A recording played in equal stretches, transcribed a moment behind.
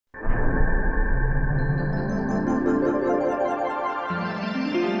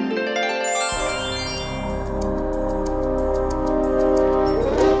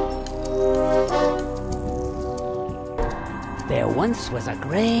once was a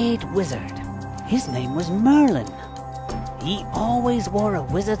great wizard. His name was Merlin. He always wore a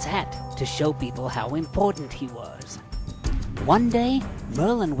wizard's hat to show people how important he was. One day,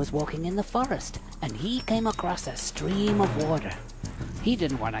 Merlin was walking in the forest, and he came across a stream of water. He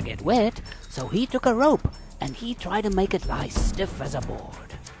didn't want to get wet, so he took a rope, and he tried to make it lie stiff as a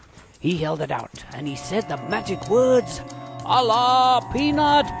board. He held it out, and he said the magic words, "A la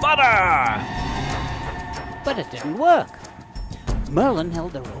peanut butter!" But it didn't work. Merlin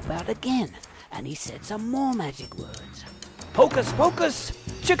held the rope out again, and he said some more magic words. "Hocus pocus,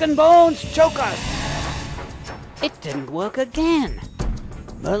 chicken bones choke us!" It didn't work again.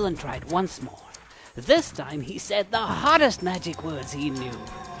 Merlin tried once more. This time he said the hottest magic words he knew.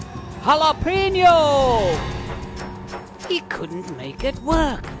 "Jalapeno!" He couldn't make it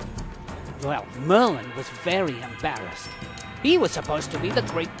work. Well, Merlin was very embarrassed. He was supposed to be the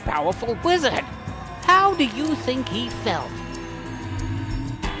great powerful wizard. How do you think he felt?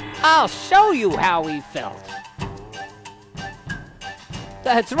 I'll show you how he felt.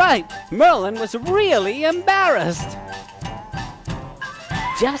 That's right, Merlin was really embarrassed.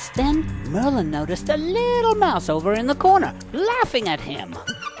 Just then, Merlin noticed a little mouse over in the corner, laughing at him.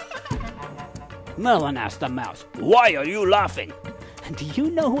 Merlin asked the mouse, "Why are you laughing?" And do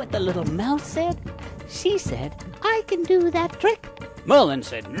you know what the little mouse said? She said, "I can do that trick." Merlin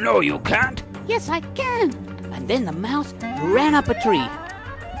said, "No, you can't." "Yes, I can." And then the mouse ran up a tree.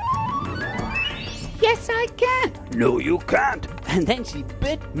 "Yes, I can." "No, you can't." And then she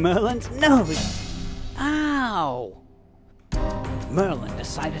bit Merlin's nose. Ow! Merlin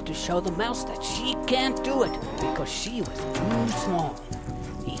decided to show the mouse that she can't do it because she was too small.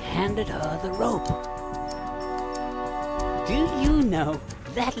 He handed her the rope. Do you know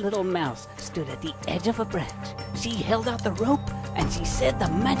that little mouse stood at the edge of a branch? She held out the rope and she said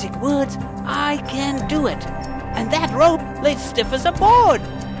the magic words, "I can do it." And that rope lay stiff as a board.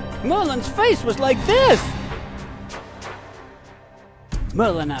 Merlin's face was like this.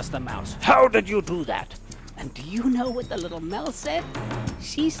 Merlin asked the mouse, "How did you do that?" And do you know what the little mouse said?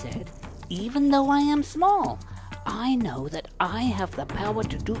 She said, "Even though I am small, I know that I have the power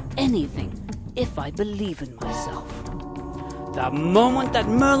to do anything if I believe in myself." The moment that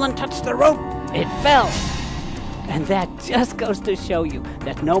Merlin touched the rope, it fell. And that just goes to show you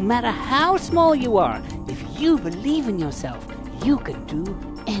that no matter how small you are, if you believe in yourself, you can do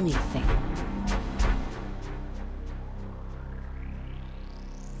anything.